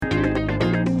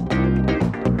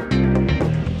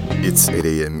It's 8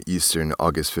 a.m. Eastern,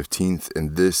 August 15th,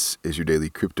 and this is your daily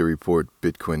crypto report.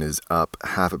 Bitcoin is up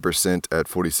 0.5% at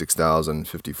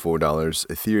 $46,054.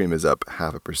 Ethereum is up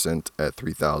 0.5% at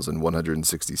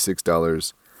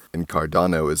 $3,166. And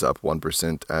Cardano is up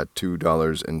 1% at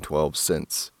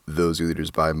 $2.12. Those are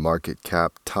leaders by market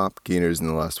cap. Top gainers in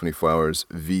the last 24 hours.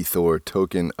 VeThor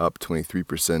token up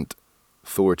 23%.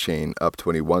 Thorchain up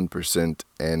 21%,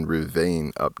 and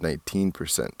Revain up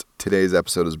 19%. Today's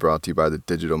episode is brought to you by the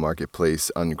digital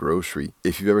marketplace Ungrocery.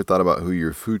 If you've ever thought about who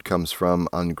your food comes from,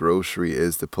 Ungrocery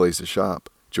is the place to shop.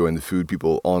 Join the food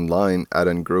people online at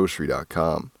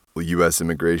ungrocery.com. Well, U.S.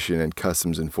 Immigration and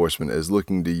Customs Enforcement is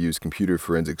looking to use computer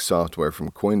forensic software from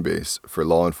Coinbase for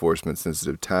law enforcement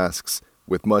sensitive tasks,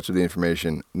 with much of the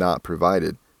information not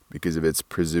provided because of its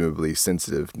presumably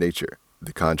sensitive nature.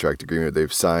 The contract agreement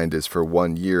they've signed is for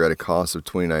 1 year at a cost of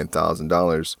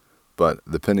 $29,000, but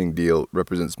the pending deal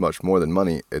represents much more than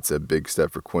money. It's a big step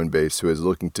for Coinbase, who is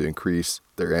looking to increase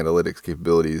their analytics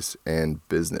capabilities and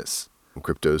business.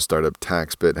 Crypto startup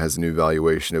TaxBit has a new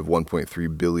valuation of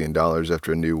 $1.3 billion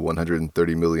after a new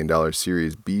 $130 million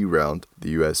Series B round. The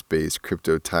U.S.-based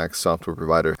crypto tax software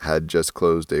provider had just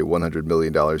closed a $100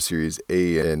 million Series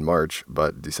A in March,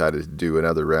 but decided to do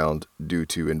another round due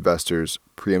to investors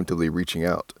preemptively reaching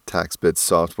out. TaxBit's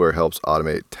software helps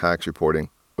automate tax reporting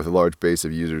with a large base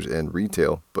of users in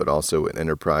retail, but also in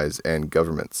enterprise and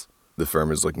governments. The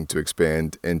firm is looking to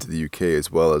expand into the UK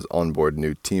as well as onboard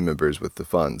new team members with the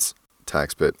funds.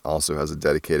 TaxBit also has a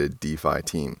dedicated DeFi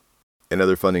team. In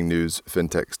other funding news,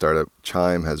 fintech startup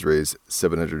Chime has raised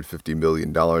 $750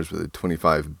 million with a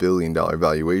 $25 billion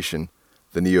valuation.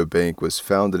 The neobank was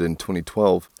founded in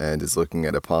 2012 and is looking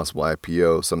at a possible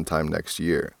IPO sometime next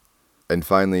year. And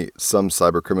finally, some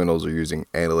cybercriminals are using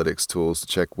analytics tools to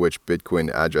check which Bitcoin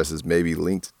addresses may be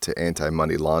linked to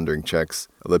anti-money laundering checks.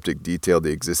 Elliptic detailed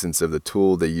the existence of the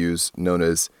tool they use, known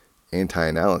as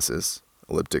Antianalysis.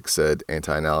 Elliptic said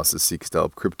Antianalysis seeks to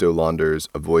help crypto launderers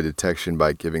avoid detection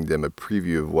by giving them a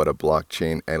preview of what a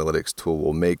blockchain analytics tool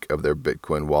will make of their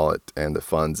Bitcoin wallet and the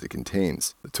funds it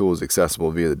contains. The tool is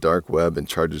accessible via the dark web and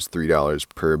charges $3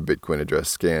 per Bitcoin address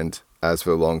scanned. As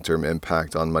for the long-term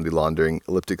impact on money laundering,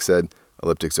 Elliptic said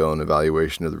Elliptic's own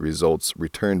evaluation of the results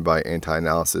returned by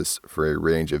Antianalysis for a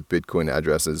range of Bitcoin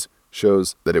addresses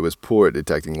shows that it was poor at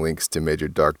detecting links to major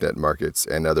darknet markets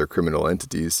and other criminal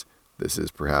entities. This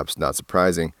is perhaps not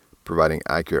surprising. Providing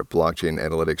accurate blockchain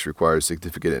analytics requires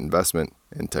significant investment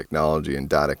in technology and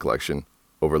data collection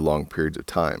over long periods of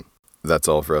time. That's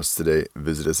all for us today.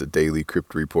 Visit us at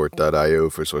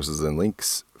dailycryptoreport.io for sources and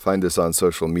links. Find us on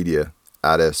social media.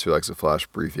 Add us to Alexa Flash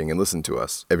Briefing and listen to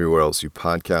us everywhere else you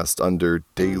podcast under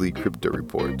Daily Crypto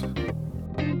Report.